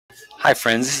Hi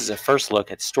friends, this is a first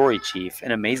look at Storychief,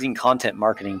 an amazing content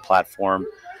marketing platform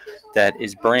that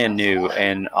is brand new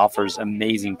and offers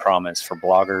amazing promise for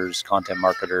bloggers, content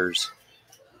marketers,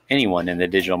 anyone in the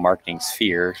digital marketing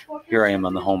sphere. Here I am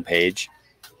on the home page.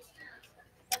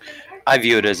 I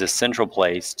view it as a central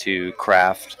place to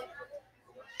craft,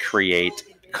 create,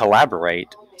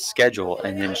 collaborate, schedule,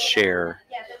 and then share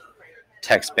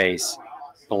text-based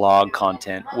blog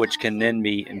content, which can then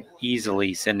be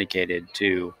easily syndicated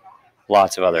to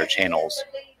lots of other channels.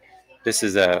 This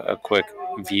is a quick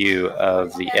view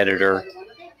of the editor.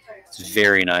 It's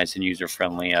very nice and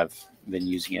user-friendly. I've been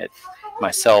using it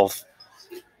myself.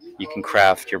 You can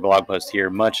craft your blog post here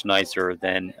much nicer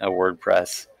than a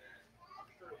WordPress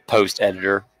post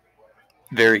editor.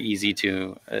 Very easy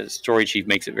to, Storychief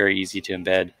makes it very easy to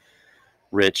embed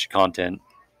rich content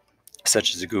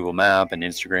such as a Google map, an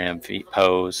Instagram feed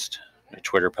post, a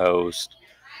Twitter post,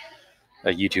 a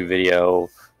YouTube video,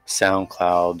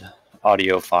 SoundCloud,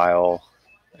 audio file,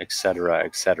 etc.,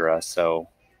 etc. So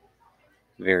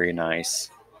very nice.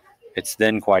 It's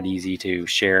then quite easy to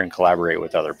share and collaborate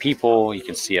with other people. You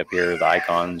can see up here the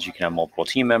icons. You can have multiple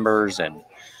team members and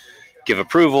give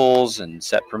approvals and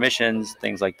set permissions,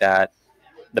 things like that.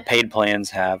 The paid plans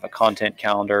have a content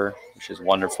calendar, which is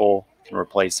wonderful. You can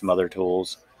replace some other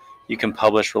tools. You can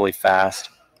publish really fast,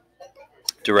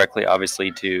 directly, obviously,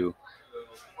 to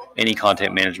any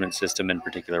content management system, in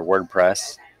particular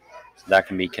WordPress. So that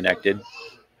can be connected.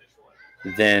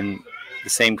 Then the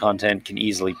same content can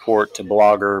easily port to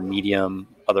Blogger, Medium,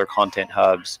 other content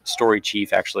hubs.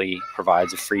 Storychief actually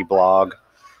provides a free blog.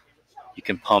 You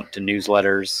can pump to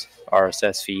newsletters,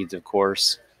 RSS feeds, of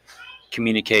course.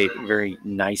 Communicate very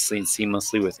nicely and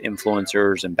seamlessly with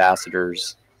influencers,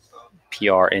 ambassadors,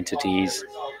 PR entities.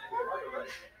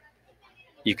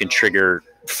 You can trigger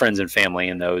friends and family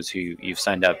and those who you've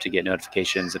signed up to get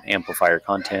notifications and amplify your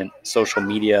content. Social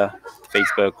media,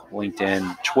 Facebook,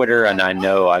 LinkedIn, Twitter, and I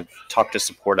know I've talked to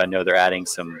support. I know they're adding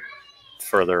some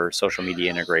further social media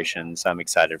integrations. I'm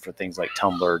excited for things like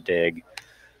Tumblr, Dig,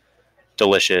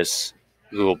 Delicious,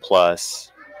 Google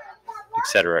Plus,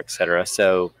 etc., etc.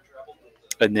 So,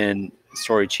 and then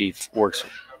Storychief works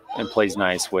and plays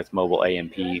nice with mobile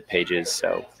AMP pages.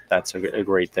 So that's a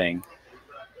great thing.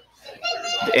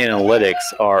 The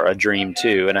analytics are a dream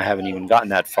too, and I haven't even gotten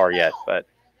that far yet, but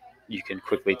you can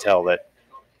quickly tell that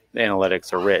the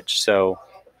analytics are rich. So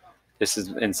this is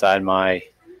inside my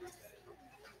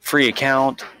free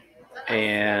account,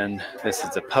 and this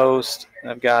is a post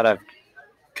I've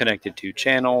connected to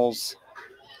channels.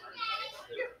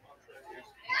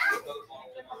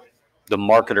 The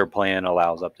marketer plan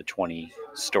allows up to 20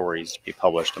 stories to be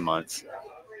published a month.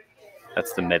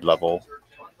 That's the mid-level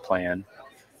plan.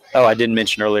 Oh, I didn't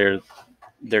mention earlier,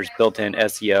 there's built-in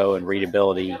SEO and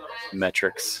readability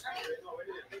metrics.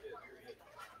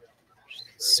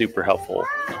 Super helpful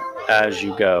as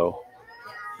you go.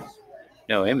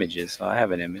 No images. Well, I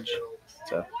have an image.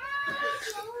 So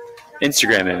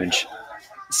Instagram image.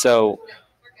 So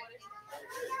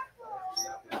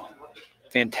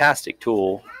fantastic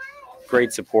tool.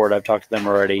 Great support. I've talked to them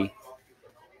already.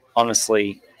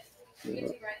 Honestly,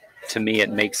 to me, it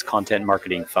makes content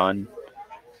marketing fun.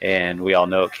 And we all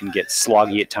know it can get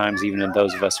sloggy at times, even in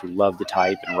those of us who love to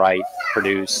type and write,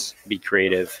 produce, be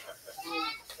creative.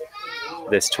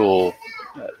 This tool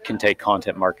can take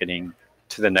content marketing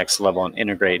to the next level and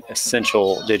integrate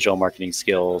essential digital marketing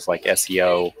skills like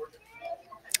SEO,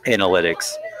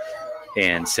 analytics,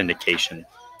 and syndication.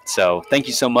 So thank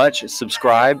you so much.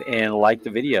 Subscribe and like the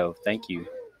video. Thank you.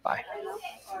 Bye.